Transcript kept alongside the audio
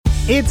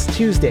It's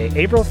Tuesday,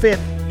 April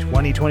 5th,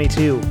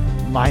 2022.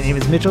 My name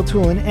is Mitchell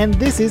Toolin, and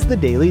this is the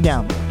Daily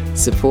Download.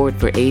 Support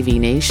for AV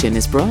Nation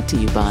is brought to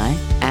you by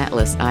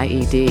Atlas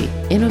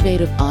IED,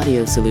 innovative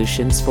audio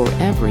solutions for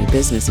every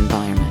business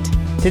environment.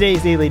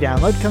 Today's Daily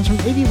Download comes from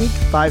AV Week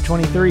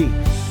 523.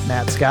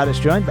 Matt Scott is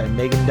joined by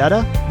Megan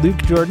Dutta,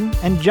 Luke Jordan,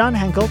 and John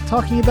Henkel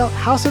talking about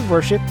House of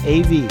Worship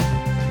AV.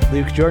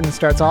 Luke Jordan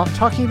starts off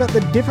talking about the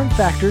different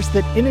factors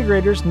that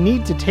integrators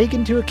need to take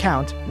into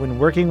account when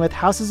working with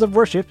houses of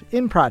worship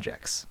in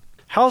projects.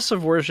 House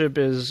of worship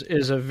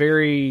is a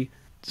very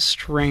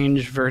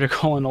strange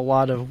vertical in a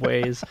lot of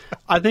ways.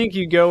 I think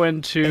you go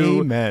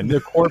into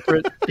the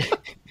corporate...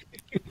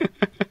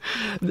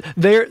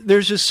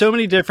 There's just so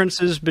many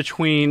differences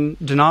between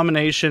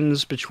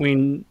denominations,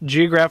 between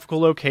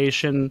geographical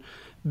location,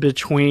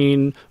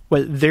 between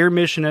what their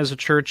mission as a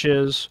church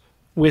is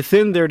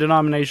within their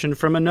denomination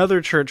from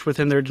another church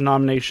within their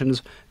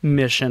denomination's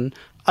mission.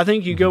 I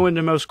think you go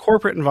into most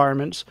corporate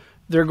environments,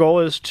 their goal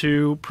is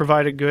to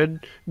provide a good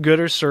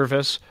or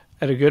service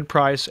at a good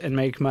price and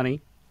make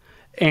money.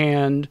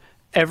 And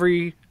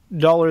every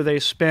dollar they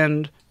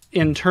spend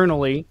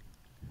internally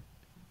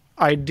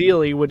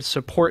ideally would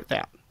support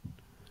that.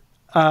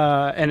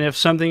 And if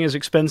something is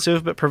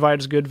expensive but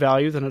provides good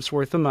value, then it's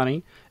worth the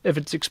money. If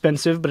it's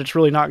expensive but it's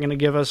really not going to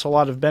give us a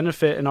lot of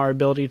benefit in our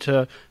ability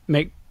to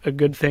make a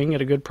good thing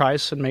at a good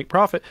price and make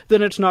profit,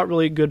 then it's not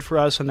really good for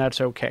us, and that's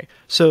okay.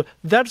 So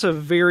that's a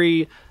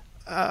very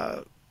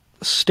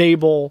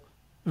stable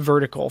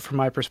vertical from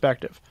my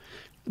perspective.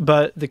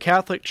 But the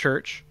Catholic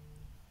Church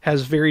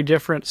has very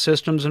different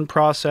systems and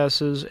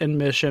processes and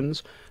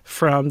missions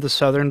from the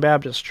Southern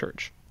Baptist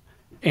Church.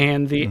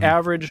 And the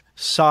average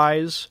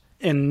size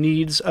and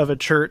needs of a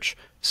church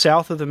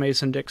south of the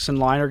Mason-Dixon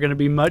line are going to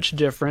be much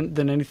different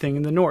than anything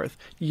in the north.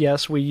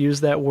 Yes, we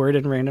use that word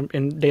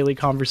in daily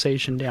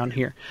conversation down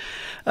here.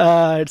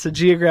 It's a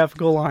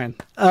geographical line.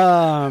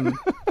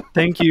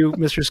 Thank you,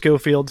 Mr.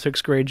 Schofield,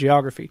 6th grade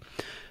geography.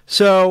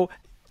 So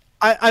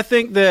I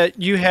think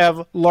that you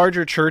have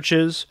larger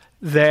churches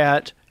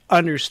that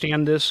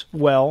understand this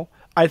well.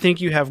 I think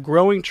you have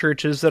growing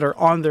churches that are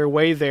on their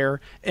way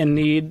there and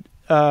need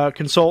a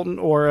consultant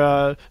or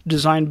a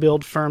design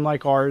build firm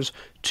like ours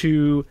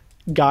to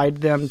guide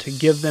them, to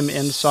give them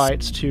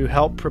insights, to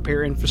help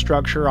prepare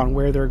infrastructure on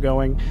where they're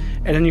going.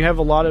 And then you have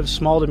a lot of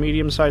small to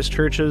medium-sized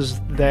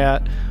churches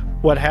that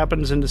what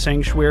happens in the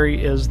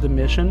sanctuary is the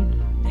mission,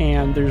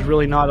 and there's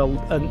really not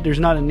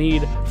a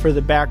need for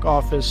the back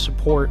office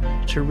support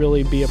to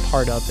really be a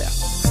part of that.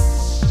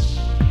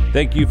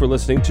 Thank you for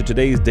listening to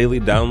today's Daily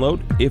Download.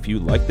 If you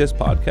like this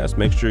podcast,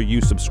 make sure you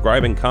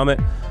subscribe and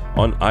comment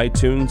on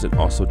iTunes, and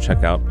also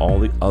check out all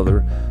the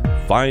other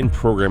fine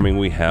programming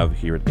we have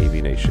here at AV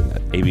Nation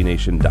at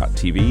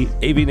avnation.tv,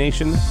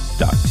 avnation.tv.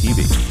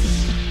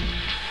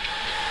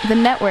 The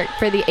network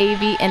for the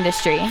AV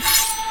industry.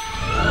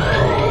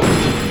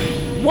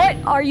 What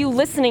are you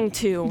listening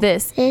to?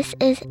 This is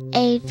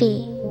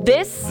AV.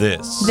 This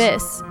is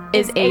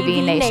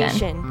AV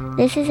Nation.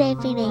 This is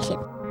AV Nation.